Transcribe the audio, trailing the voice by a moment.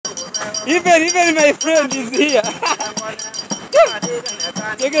Even my friend is here.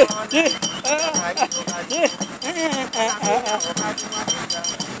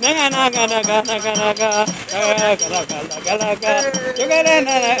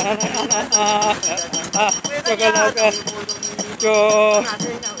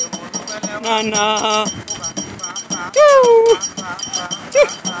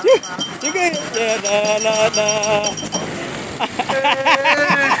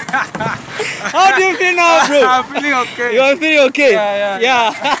 How do you feel now, bro? I'm feeling okay. You are feeling okay? Yeah.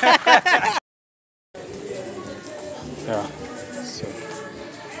 Yeah. Yeah. So.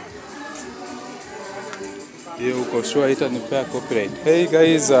 You uko sure itanipea copyright. Hey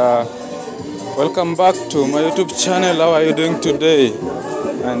guys, welcome back to my YouTube channel. How are you doing today?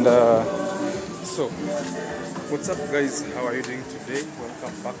 And so, what's up guys? How are you doing today?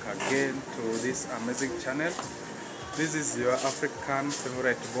 Welcome back again to this amazing channel. This is your African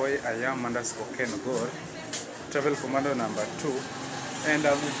favorite boy. I am _Ken Gore, travel commando number 2, and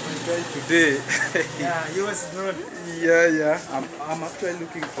I'm today. Yeah, US drone. Yeah. I'm actually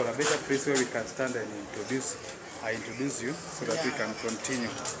looking for a better place where we can stand and introduce you so that we can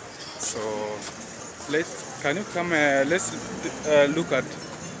continue. So can you come? Let's look at.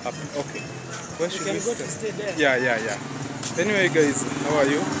 Okay, where should we go to stay there? Yeah. Anyway, guys, how are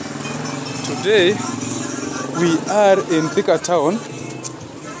you? Today we are in Thika town,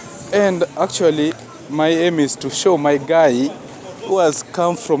 and actually my aim is to show my guy who has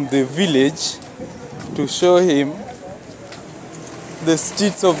come from the village to show him the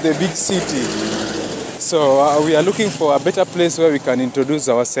streets of the big city. So we are looking for a better place where we can introduce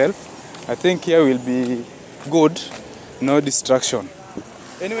ourselves. I think here will be good, no distraction.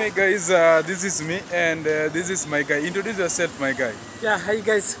 Anyway guys, this is me and this is my guy. Introduce yourself, my guy. Yeah, hi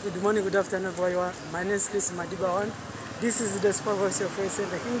guys, good morning, good afternoon, everyone. My name is Chris Madiba. This is the sport voice of voice in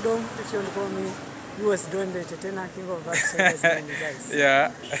the kingdom. If you want to call me US Drone, the entertainer, king of guys.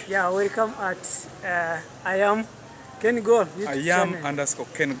 Yeah. Yeah, welcome at I am Ken Gore. I am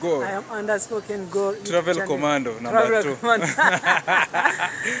 _Ken Gore. I am _Ken Gore. Travel commando number 2.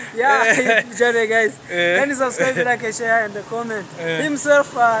 Yeah, channel guys. Can you subscribe, like, share, and comment.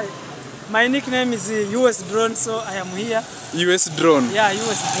 Himself, my nickname is US Drone, so I am here. US Drone. Yeah,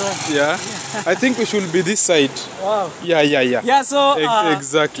 US Drone. Yeah. I think we should be this side. Wow. Yeah. Yeah, so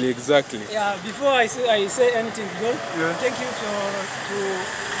exactly. Yeah, before I say anything good, thank you to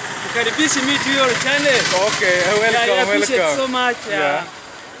karibisha me to your channel. Okay, welcome. I appreciate welcome. So much. Yeah.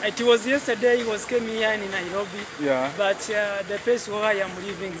 It was yesterday he was came here in Nairobi. Yeah. But the place where I am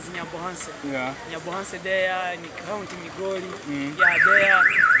living is Nyabohanse. Yeah. Nyabohanse there in County Migori. Yeah, there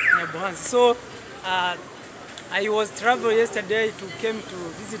Nyabohanse. So I was traveling yesterday came to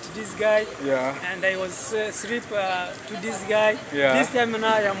visit this guy. Yeah. And I was sleep to this guy. Yeah. This time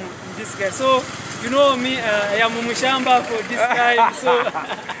now I am this guy. So you know me, I am mushamba for this guy. So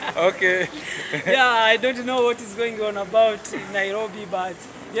okay. yeah, I don't know what is going on about in Nairobi, but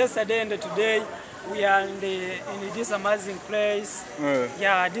yesterday and today we are in this amazing place.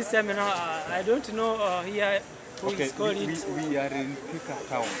 Yeah, this time now I don't know here who is called it. We are in Thika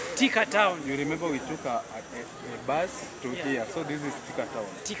town. Thika town. You remember we took a bus to here, so this is Thika town.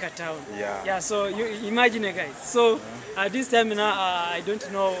 Thika town. Yeah. Yeah. So you imagine, guys. So this time now I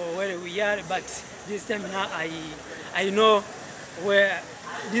don't know where we are, but this time now I know where.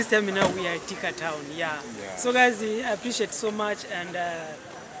 This time now we are at Thika town. Yeah. So guys, I appreciate so much, and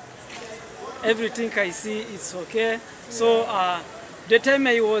everything I see it's okay. So the time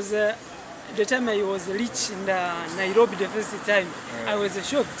I was reaching in Nairobi the first time, I was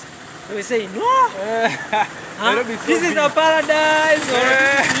shocked. I was saying, no, this is a paradise, or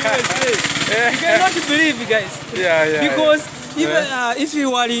USA. You cannot believe, guys. Yeah. Because even if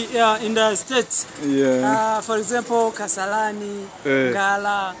you are in the States, for example, Kasalani,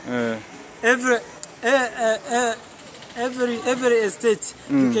 Gala, every estate,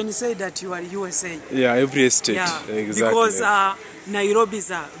 you can say that you are USA. Yeah, every estate. Yeah, exactly. Because Nairobi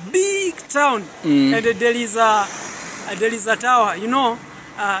is a big town, and there is a tower. You know,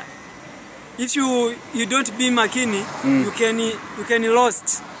 if you don't be Makini, you can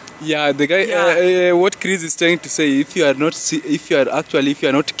lost. Yeah, the guy. What Chris is trying to say, if you are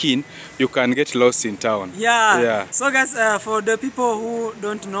not keen, you can get lost in town. Yeah. So guys, for the people who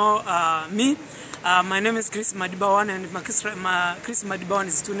don't know me, my name is Chris Madiba, and Chris Madiba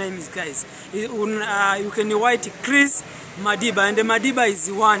is 2 names, guys. You can write Chris Madiba, and the Madiba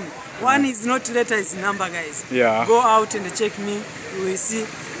is 1. 1 is not letter, is number, guys. Yeah. Go out and check me. You will see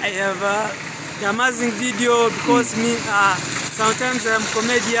I have the amazing video, because me sometimes I'm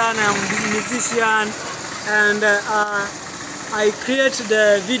comedian, I'm musician, and I create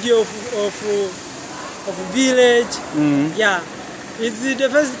the video of village. Yeah, it's the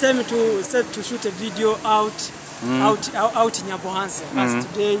first time to start to shoot a video out in Nyabohanse. But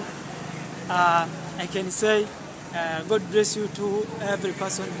today, I can say God bless you to every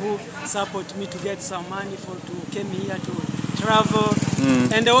person who support me to get some money to came here to travel.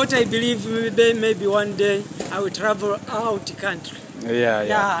 And what I believe maybe one day I will travel out the country.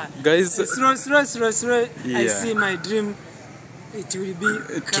 Yeah. Guys, slow. I see my dream. It will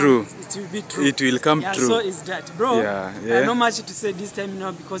be true. It will be true. It will come true. So is that, bro? Yeah. Not much to say this time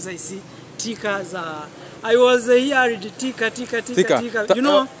now because I see Tika's. I was here the Tika. You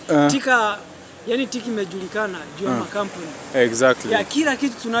know, Tika. Yani Tiki imejulikana juu ya makampuni. Exactly. Ya kila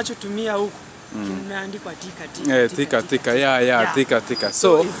kitu tunachotumia huku kimeandikwa Tika. Tika.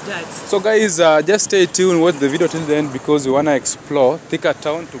 So guys, just stay tuned, watch the video till the end because we wanna explore Thika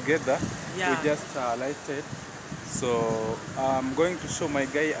town together. We just lighted. So I'm going to show my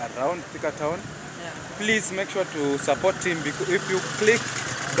guy around Thika town. Please make sure to support him because if you click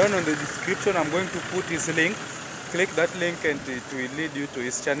down on the description, I'm going to put his link. Click that link and it will lead you to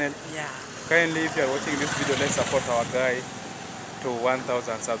his channel. Kindly, if you are watching this video, let's support our guy to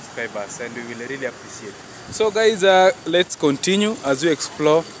 1,000 subscribers and we will really appreciate. So guys, let's continue as we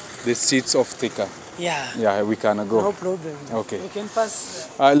explore the streets of Thika. Yeah, we can go. No problem. Okay. We can pass.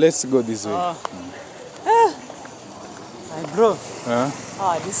 Let's go this way. My bro.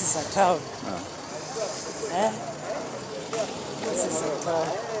 This is a town. This is a town.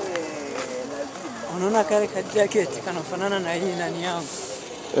 Unaona kale jacket kanafanana na hii nani yangu.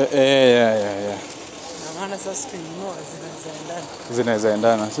 Yeah. Na maana sasa kinunua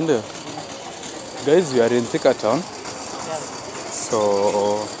zinaendana, si ndio? Guys, we are in Thika town.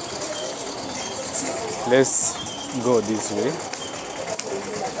 So let's go this way.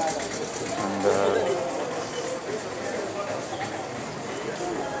 And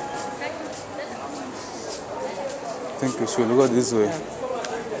I think we should go this way.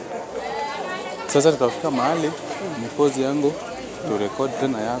 Sasa tutafika mahali ni pause yangu to record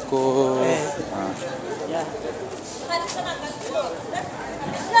tena yako.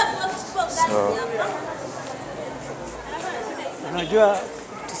 So unajua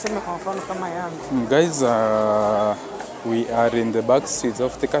tuseme kwa mfano kama yangu. Guys, we are in the back streets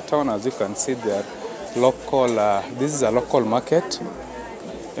of Thika town. As you can see, there local this is a local market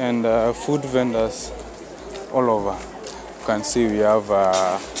and food vendors all over. You can see we have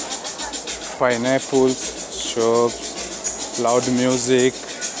pineapples, shops, loud music.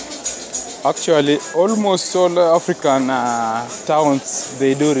 Actually, almost all African towns,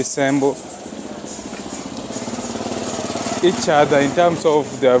 they do resemble each other in terms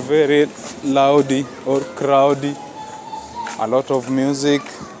of they are very loudy or crowdy. A lot of music,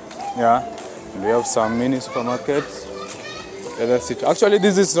 and we have some mini supermarkets. That's it. Actually,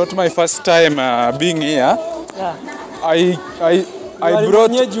 this is not my first time being here. I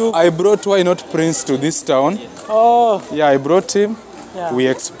brought Why Not Prince to this town. Yeah, I brought him. We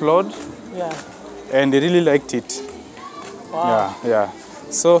explored. And he really liked it. Yeah.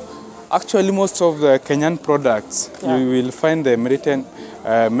 So actually most of the Kenyan products you will find them written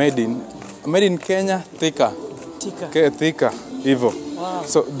made in Kenya, Thika. Thika, Evo. Wow.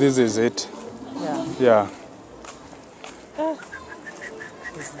 So this is it. Yeah.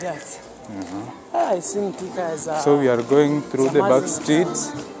 It's that. I think Thika is so we are going through the back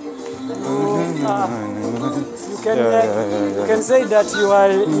streets. You can say that you are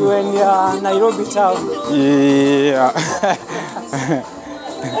in Nairobi town. Yeah.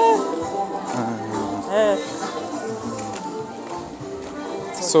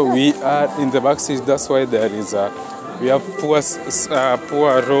 So we are in the back streets. That's why there is we have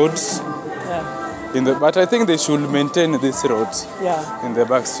poor roads. But I think they should maintain these roads. In the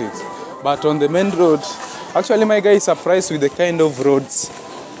back streets. But on the main road, actually my guy is surprised with the kind of roads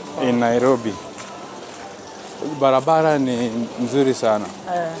in Nairobi. Barabara ni nzuri sana.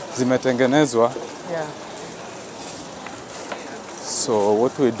 Zimetengenezwa. So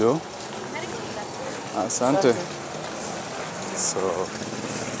what we do? Asante. So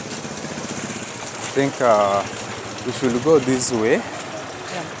I think we should go this way.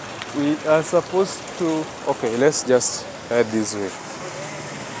 We are supposed to. Okay, let's just head this way.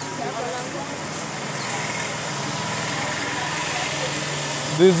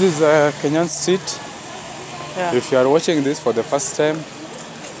 This is a Kenyan street. If you are watching this for the first time,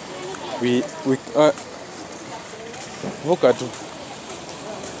 if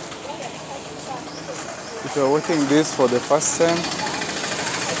you are watching this for the first time,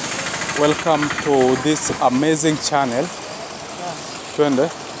 welcome to this amazing channel.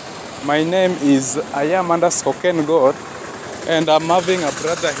 My name is I am _Ken God, And I'm having a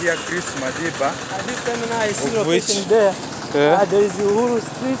brother here, Chris Madiba. At this time now I see Of location which? there. Yeah. There is Uhuru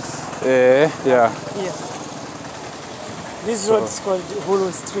Street. Yeah. Here. This road is called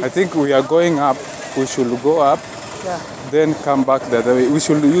Uhuru Street. I think we are going up. We should go up, Yeah. then come back the other way. We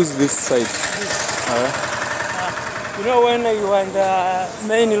should use this side. You know, when you are on the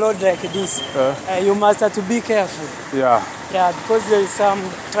main road like this, you must have to be careful. Yeah. Yeah, because there is some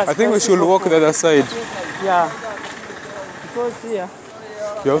traffic. I think we should walk the other side. Yeah. Because here,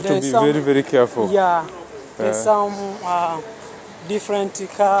 You have to be very, very careful. yeah, there's some different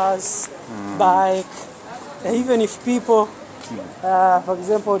cars, bike, even if people, for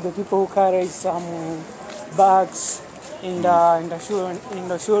example, the people who carry some bags in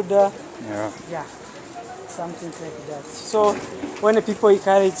the shoulder, yeah, something like that. So when the people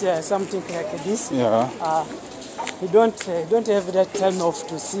carry something like this, you don't have that time off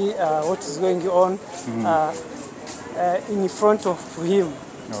to see what is going on in front of him.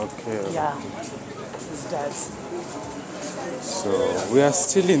 Okay. Yeah, it's that. So we are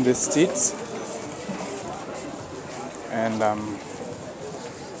still in the States, and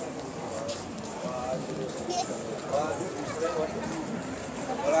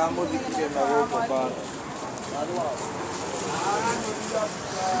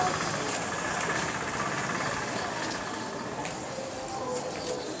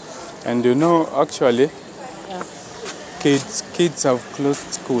and you know, actually, kids have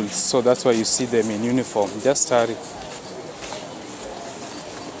closed schools, so that's why you see them in uniform. Just hurry.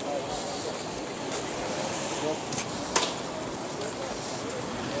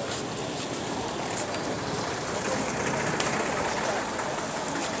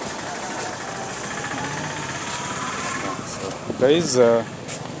 Guys,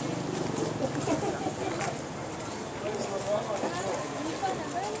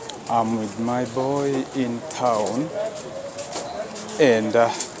 I'm with my boy in town, and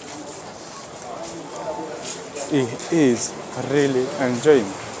he is really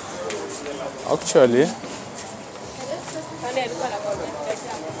enjoying. Actually,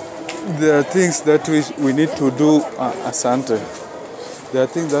 there are things that we need to do, Asante. There are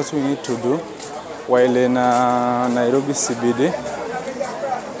things that we need to do while in Nairobi CBD,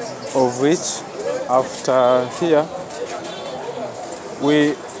 of which after here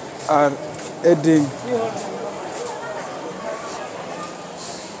we are heading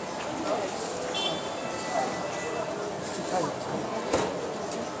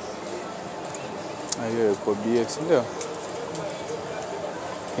ayo iko bie, si ndio?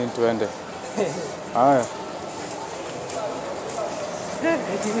 Tuende. Haya.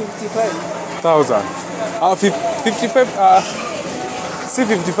 55,000. 55. Si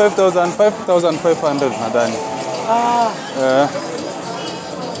 55,000, 5,500 nadhani.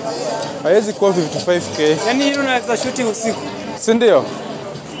 Haiwezi kuwa 55k. Yaani hilo unaweza shooting usiku. Si ndio?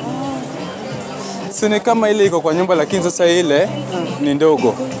 Si ni kama ile iko kwa nyumba, lakini sasa ile ni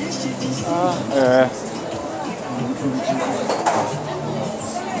ndogo.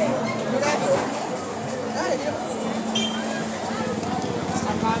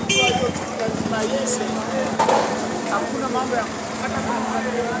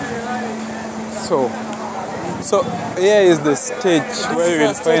 So here is the stage where you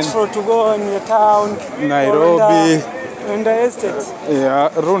will find for to go in the town, Nairobi, in the estate. Yeah,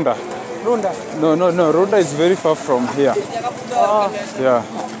 Runda. No, Runda is very far from here. Yeah.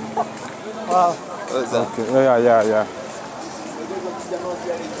 Wow. Okay. Yeah.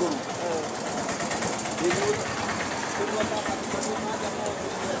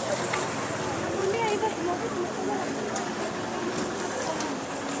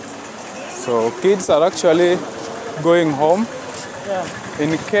 So kids are actually going home. Yeah.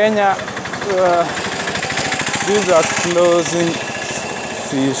 In Kenya, these are closing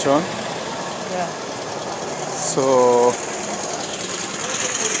season. Yeah. So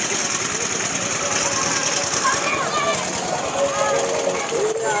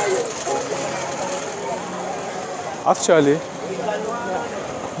actually,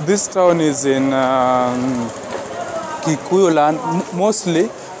 this town is in Kikuyu land mostly.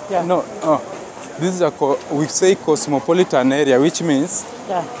 Yeah. No. This is we say cosmopolitan area, which means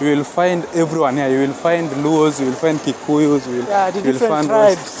you will find everyone here. You will find Luos, you will find Kikuyus, you will different find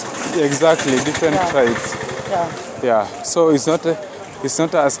tribes. Exactly, different tribes. Yeah. So it's not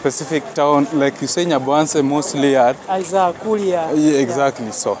a specific town like you say Nyabanse mostly are. Kulia. Yeah, exactly.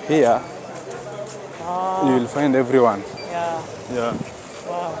 Yeah. So here you will find everyone. Yeah.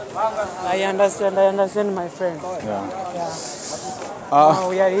 Wow. I understand, my friend. Yeah. Now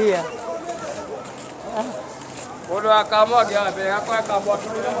we are here.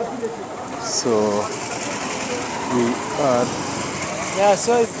 So we Yeah,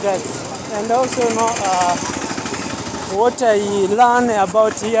 so it's that. And also, you know, what I learn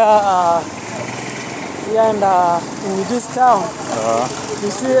about here, in this town, you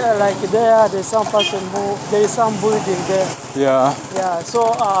see, like there's some person there is some building there. Yeah. Yeah,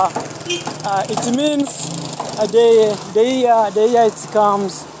 so it means the year it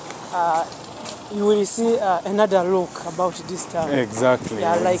comes, you will see another look about this town. Exactly.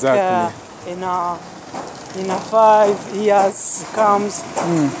 Yeah, like exactly. in a 5 years comes.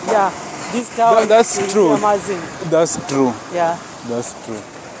 Yeah, this town That's is true. amazing. That's true. Yeah. That's true.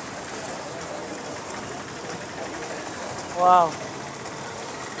 Wow.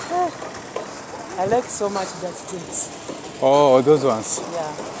 I like so much that things. Oh, those ones.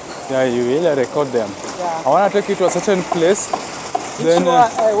 Yeah. Yeah, you really record them. Yeah. I want to take you to a certain place. Then,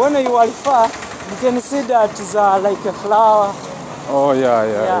 when you are far, you can see that it's like a flower. oh yeah.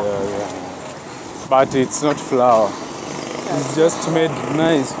 Yeah. But it's not flower. It's just made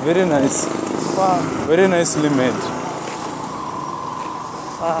nice, very nice. Wow. Very nicely made.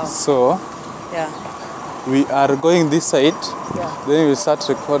 Wow. So, Yeah. we are going this side. Yeah. Then we'll start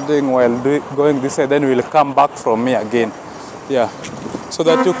recording while going this side. Then we'll come back from me again. Yeah. So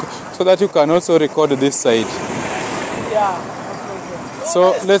that you can also record this side. Yeah.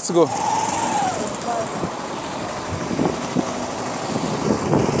 So let's go.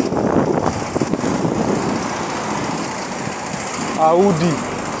 Audi.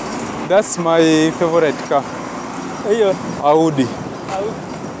 That's my favorite car. Hey, Audi.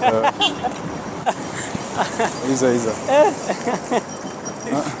 Isa.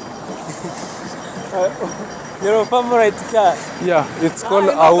 Your favorite car? Yeah, it's called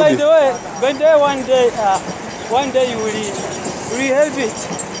By Audi. the way, one day you will have it.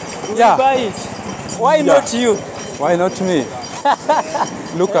 You will buy it. Why not you? Why not me?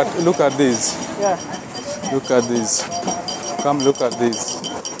 Look at this. Yeah. Look at this. Come look at this.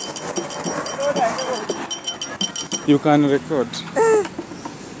 You can record.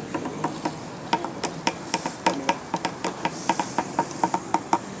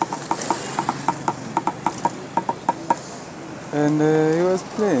 And he was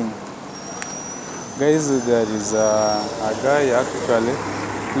playing. Guys, there is a guy actually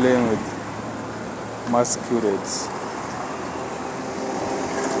playing with masquerades.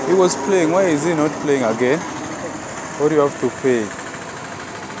 He was playing. Why is he not playing again? Or do you have to pay?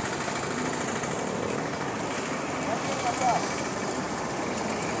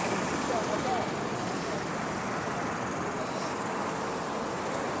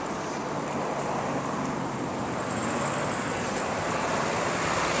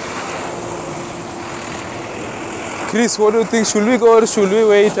 Chris, what do you think? Should we go or should we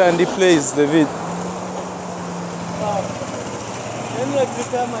wait and he plays the vid? Let me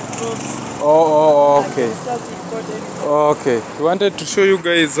prepare my clothes. Oh, okay. I start recording. Okay. We wanted to show you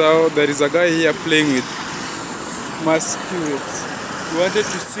guys how there is a guy here playing with masquerades. We wanted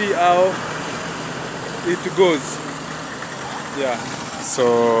to see how it goes. Yeah.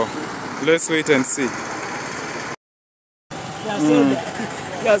 So let's wait and see.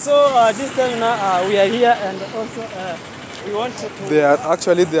 Yeah, so this time now we are here and also we want to... There are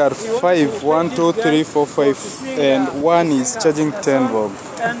 5. 1, 2, 3, 4, 5, and one is charging 10 bob.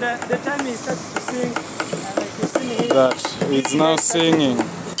 And the time he starts to sing, That is now singing.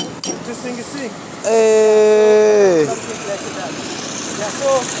 To sing. Hey! Something like that. Yeah, so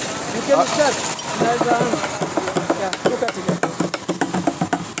you can start. Yeah, look at it.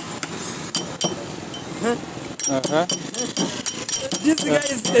 This guy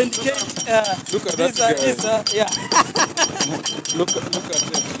is indicate. Look at that guy. Yeah. Look at it.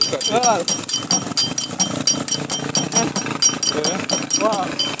 Wow.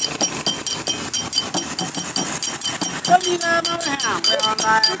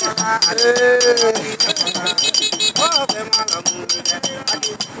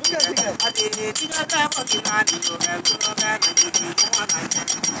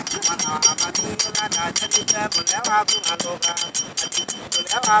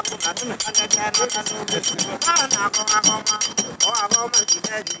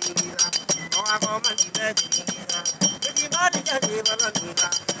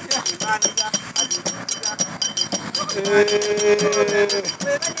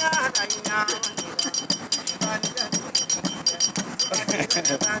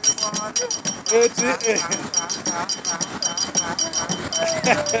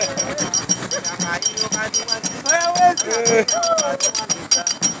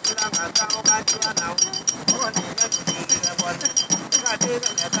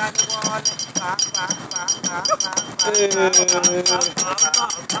 But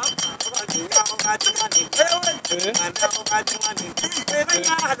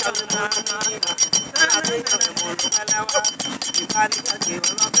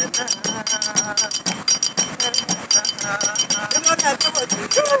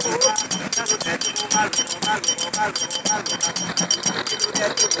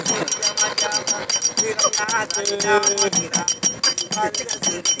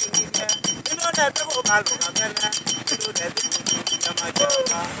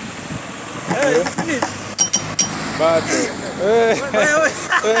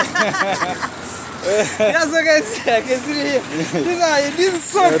yeah, so guys, I can see here. This is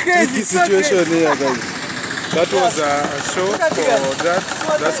so crazy. situation here, guys. That was a show for that.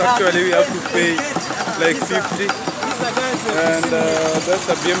 That's actually we have to pay like 50, and that's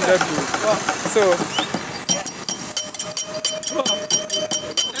a BMW. So.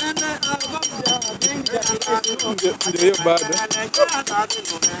 Ndio bado.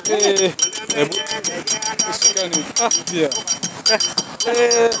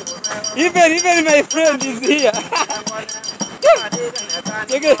 Even my friend is here.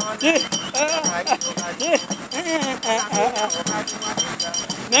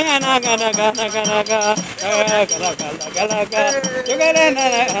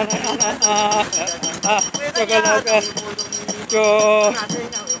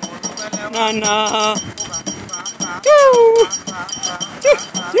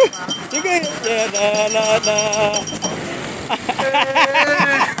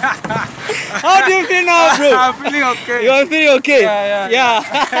 How do you feel now, bro? I'm feeling okay. You are feeling okay? Yeah.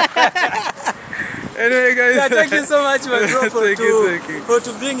 Anyway, guys. Yeah, thank you so much, my bro, Thank you. for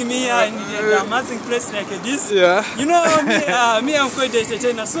bringing me here in an amazing place like this. Yeah. You know, me I'm quite a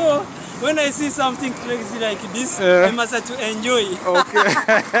entertainer, so when I see something crazy like this, I must have to enjoy. Okay.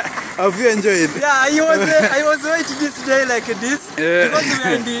 Have you enjoyed? Yeah, I was waiting this day like this because we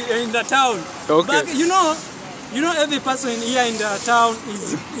are in the town. Okay. But you know, every person here in the town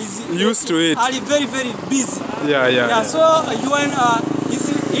is used to it. Are very busy. Yeah. So you want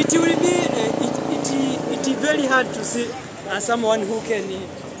it will be it very hard to see someone who can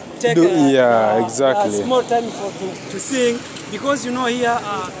take exactly. a small time to sing, because you know here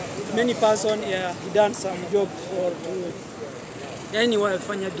many person done some job for anyway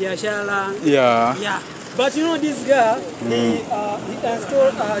fanya biashara. Yeah. But you know this guy he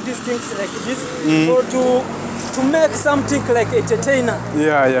installed these things like this for to make something like entertainer.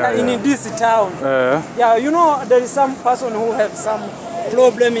 In this town. Yeah, you know there is some person who have some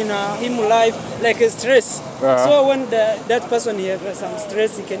problem in him life, like a stress. So when that person has some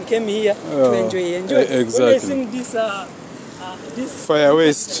stress, he can come here to enjoy. Exactly. When I sing this this fire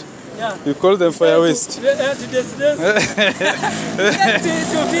waste. Yeah. You call them fire waste. For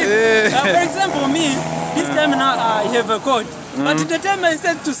example, me, this time now I have a cold. But the time I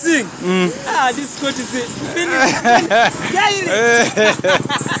start to sing, this cold is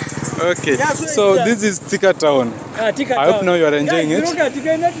okay. Yeah, so this is Thika Town. I hope now you are enjoying it. Look at it,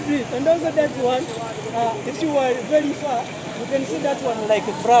 and also that one, if you are very far, you can see that one like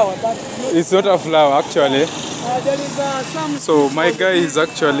a flower, but it's not a flower actually. There is some. So my guy is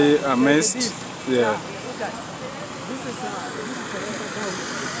actually amazed. Yeah.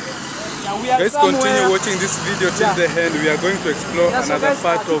 Guys, continue watching this video till the end. We are going to explore another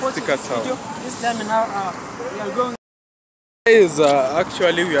part of Thika Town. This time now we are going. Guys,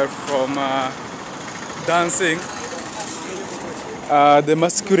 actually we are from dancing. The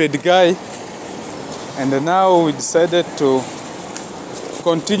masquerade guy, and now we decided to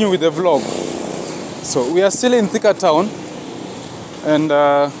continue with the vlog. So we are still in Thika Town, and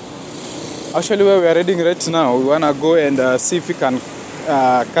actually where we are heading right now, we want to go and see if we can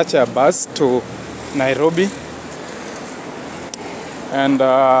catch a bus to Nairobi. And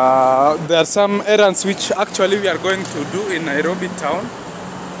there are some errands which actually we are going to do in Nairobi town.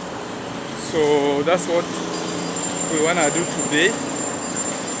 So that's what we want to do today.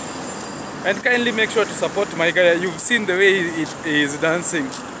 And kindly make sure to support my guy. You've seen the way he is dancing.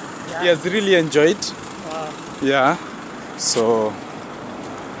 He has really enjoyed. Yeah. So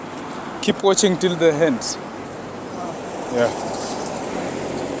keep watching till the end. Yeah.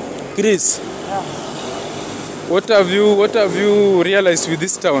 Chris. What have you realized with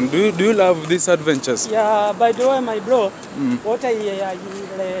this town? Do you love these adventures? Yeah, by the way, my bro, what I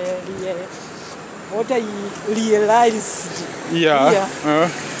realized.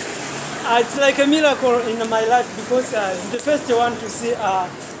 It's like a miracle in my life, because it's the first one to see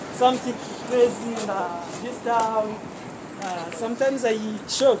something crazy in this town. Sometimes I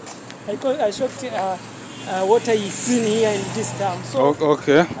shocked. I shocked what I seen here in this town. So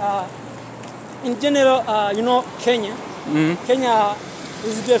okay. in general, you know, Kenya. Kenya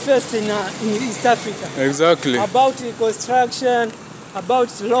is the first in East Africa. Exactly. About construction,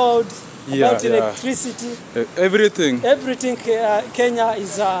 about roads, about electricity. Everything. Everything Kenya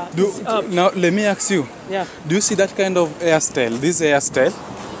is up. Now, let me ask you. Yeah. Do you see that kind of hairstyle? This hairstyle?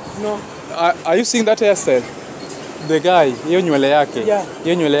 No. Are you seeing that hairstyle? The guy, hiyo nywele yake. Yeah.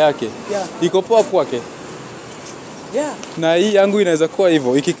 Hiyo nywele yake. Yeah. Iko poa kwake. Yeah. Na hii yangu inaweza kuwa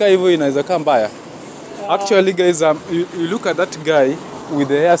hivyo. Ikikaa hivyo inaweza kaa mbaya. Actually guys, you look at that guy with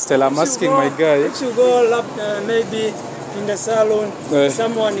the hairstyle. I'm asking my guy. If you go maybe in the salon,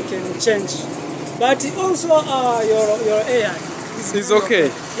 someone can change. But also your hair is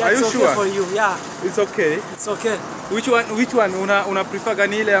okay. Yeah, are you okay sure? For you, yeah. It's okay. It's okay. Which one una prefer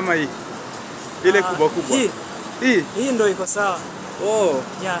gani, ile ama hii? Ile kubwa kubwa. Hii ndo iko sawa. Oh.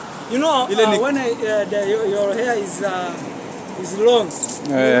 Yeah. You know, when your hair is long,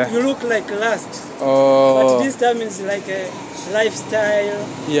 you look like last. Oh. But this time is like a lifestyle.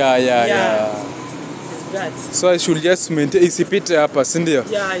 Yeah. It's that. So I should just maintain isipite hapa, si ndio?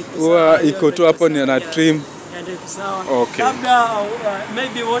 Yeah, iko tu hapo ni na trim. And iko sawa. Okay.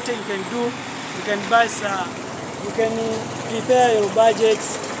 Maybe what you can do, you can buy you can prepare your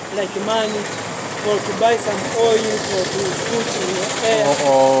budgets like money or to buy some oil for to put in your hair.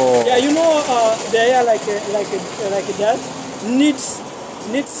 Oh. Yeah, you know the hair like that needs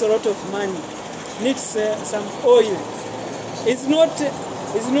a lot of money. Needs some oil. It's not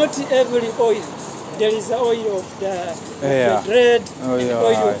every oil. There is the oil of the dread,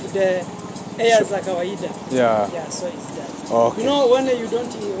 oil of the hair za kawaida. Yeah, so it's that. Okay. You know, when you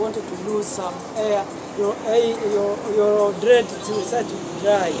don't wanted to lose some hair, your dread will start to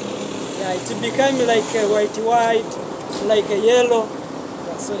dry. Yeah, it become like a white, like a yellow.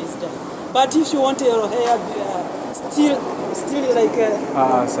 Yeah, so it's that. But if you want your hair still like a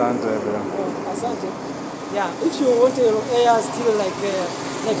asante bro. Asante. Yeah, if you want your hair still like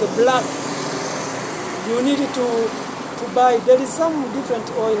a black, you need to buy. There is some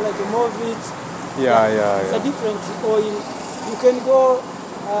different oil like a Movit. Yeah. It's a different oil. You can go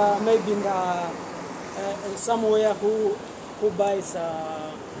maybe in somewhere who buys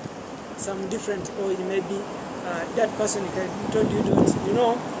some different oil. Maybe that person can tell you that, you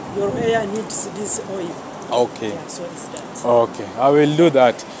know, your hair needs this oil. Okay. Yeah, so it's that. Okay, I will do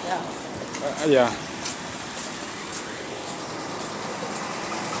that. Yeah.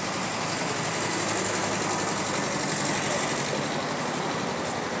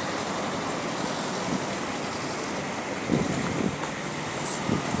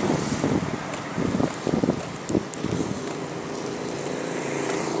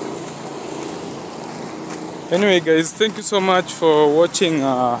 Anyway guys, thank you so much for watching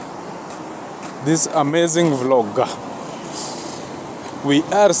this amazing vlog. We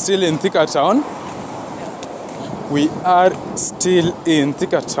are still in Thika town.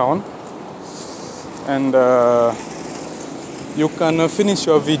 And you can finish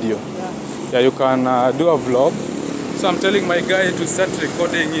your video. Yeah, you can do a vlog. So I'm telling my guy to start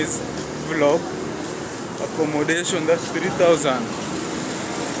recording his vlog. Accommodation, that's 3,000.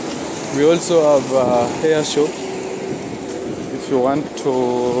 We also have a hair shop. If you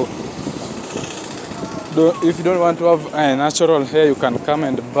don't want to have a natural hair, you can come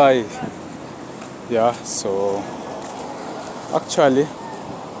and buy. Yeah, so actually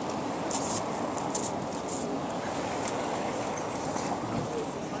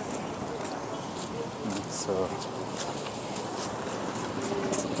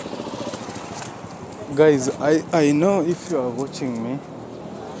guys, I know if you are watching me,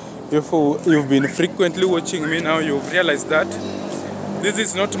 if you've been frequently watching me now, you've realized that this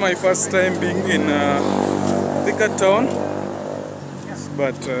is not my first time being in Thika town,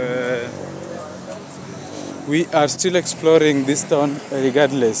 but we are still exploring this town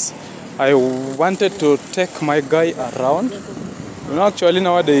regardless. I wanted to take my guy around. You know, actually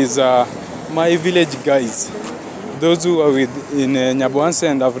nowadays my village guys, those who are in Nyabuanse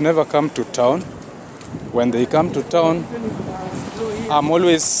and have never come to town, when they come to town, I'm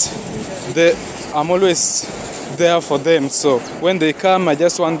always there for them. So when they come, I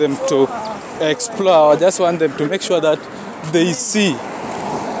just want them to explore. I just want them to make sure that they see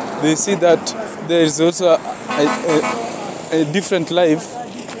that there is also a different life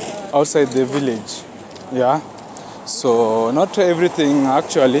outside the village. Yeah. So not everything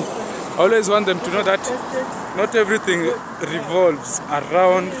actually. I always want them to know that not everything revolves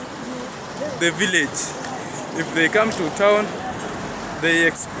around the village. If they come to town, they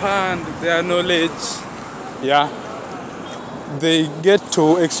expand their knowledge. Yeah, they get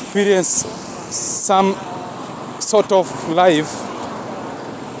to experience some sort of life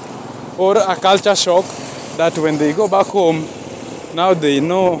or a culture shock that when they go back home, now they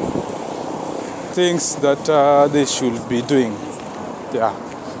know things that they should be doing. Yeah.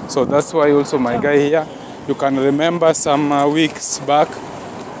 So that's why also my guy here, you can remember some weeks back,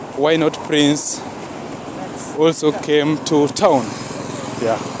 Why Not Prince also came to town.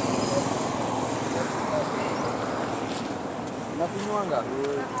 Yeah.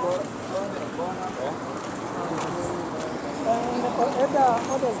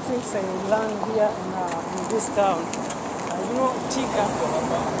 Other things I learned here in this town. You know, Tika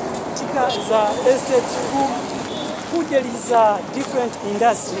is a estate who there is different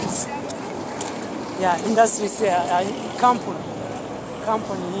industries. Yeah, industries here, company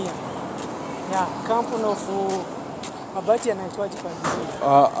here. Yeah, company of mabati yanaitwaje kwa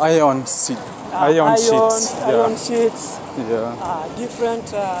Kiswahili? Iron sheets. Iron sheets. Yeah.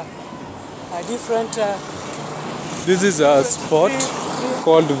 Different. This is a spot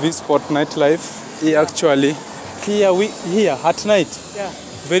called V-Spot Nightlife. Here here at night. Yeah.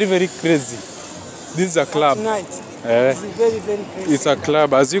 Very, very crazy. This is a club. At night. It's very, very crazy. It's a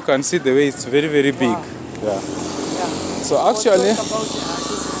club. As you can see, the way it's very, very big. Wow. Yeah. Yeah. So actually,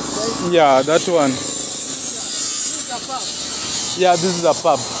 yeah, that one. Yeah, this is a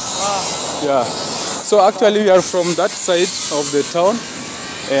pub. Wow. Yeah. So actually, we are from that side of the town,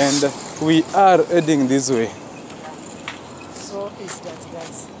 and we are heading this way. So is that,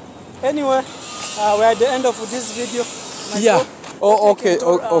 guys. Anyway, we're at the end of this video. Yeah. Oh, okay.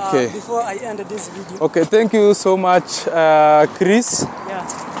 Okay. Before I end this video. Okay. Thank you so much, Chris. Yeah.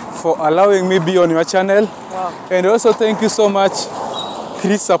 For allowing me be on your channel. Wow. And also thank you so much,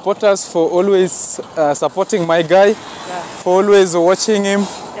 Chris supporters, for always supporting my guy, Yeah. for always watching him.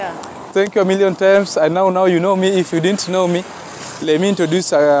 Yeah. Thank you a million times. And now you know me. If you didn't know me, let me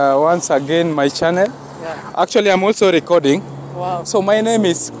introduce once again my channel. Yeah. Actually, I'm also recording. Wow. So my name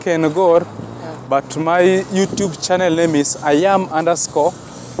is Ken Gore, Yeah. but my YouTube channel name is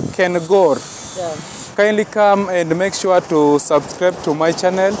 @Ken Gore. Yeah. Kindly come and make sure to subscribe to my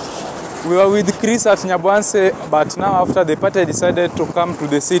channel. We were with Chris at Nyabanse, but now after the party I decided to come to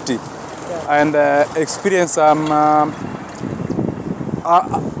the city and experience some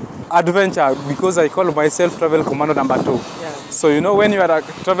adventure, because I call myself Travel Commando number 2. Yeah. So you know, when you are a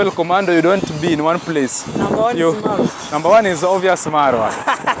travel commando, you don't be in one place. Number one is Maru. Number one is obvious Marwa.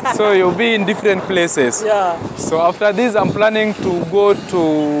 So you'll be in different places. Yeah. So after this, I'm planning to go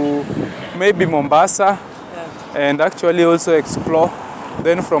to maybe Mombasa, and actually also explore.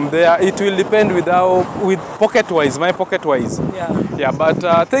 Then from there, it will depend with pocket-wise, my pocket-wise. Yeah. Yeah,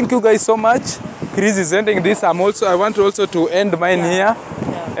 but thank you guys so much. Chris is ending this. I want also to end mine here.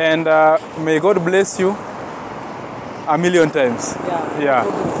 Yeah. And may God bless you a million times. Yeah.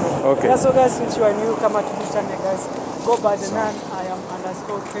 Okay. Yeah, so guys, since you are new, come to this channel, guys. Go by the name. I am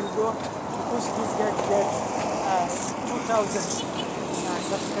 _Kengo. To push this guy to get 2,000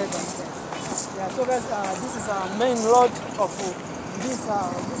 subscribers. Yeah. So guys, this is a main road of this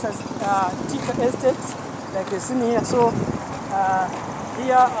is Tika Estate, like you see here. So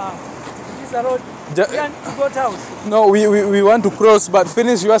here this is a road. We want to go down. No, we want to cross, but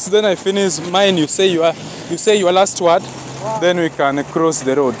finish yours, then I finish mine. You say your last word, Wow. Then we can cross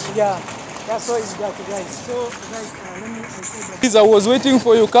the road. Yeah, that's what it's got, guys. So guys, let me Please, I was waiting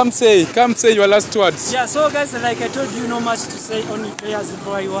for you. Come say your last words. Yeah, so guys, like I told you, not much to say, only prayers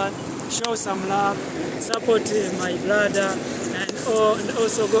before I want. Show some love, support my brother, and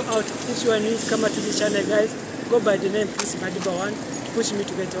also go out. If you are new, come to the channel, guys. Go by the name Chris Madiba 1 to push me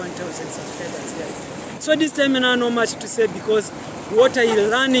to get 1,000 subscribers, guys. So this time I don't know much to say, because what I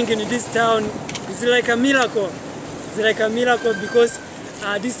learning in this town is like a miracle. It's like a miracle, because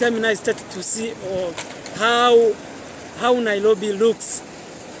this time I started to see how Nairobi looks.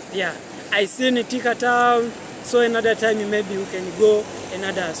 Yeah, I seen Tika town. So another time maybe we can go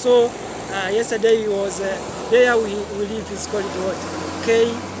another. So yesterday was there we live is called what?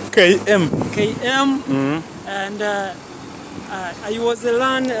 KM. And I was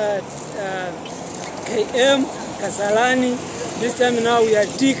learn KM Kasarani. This time now we are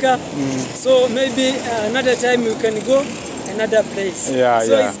Tika. So maybe another time we can go another place. Yeah,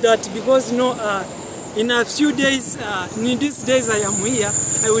 so it's that, because in a few days, in these days I am here,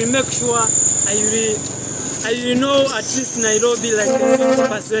 I will make sure I will know at least Nairobi like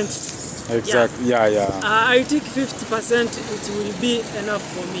 50%. Exactly. Yeah. I think 50% it will be enough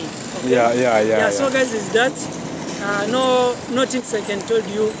for me. Okay? Yeah. So guys, is that no things I can tell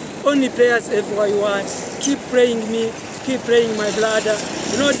you. Only prayers everyone. Keep praying me. Keep praying my brother.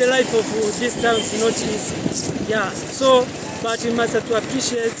 You know the life of this town is not easy. Yeah. So, but we must have to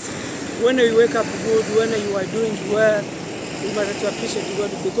appreciate when you wake up good, when you are doing well. We must have to appreciate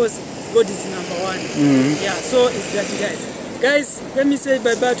God, because God is number one. Yeah, so it's that, guys. Guys, let me say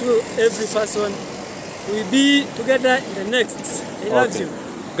bye-bye to every person. We'll be together in the next. I love you.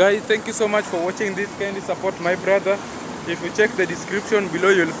 Guys, thank you so much for watching this. Kindly support my brother. If you check the description below,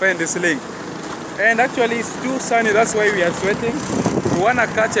 you'll find this link. And actually, it's too sunny, that's why we are sweating. We wanna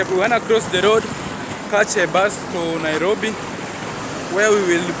cross the road, catch a bus to Nairobi, where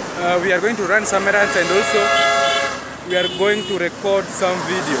we are going to run some errands, and also we are going to record some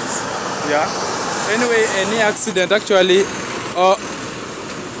videos. Yeah. Anyway, any accident actually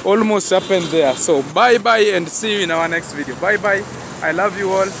almost happened there. So bye bye and see you in our next video. Bye bye. I love you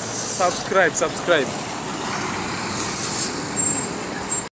all. Subscribe.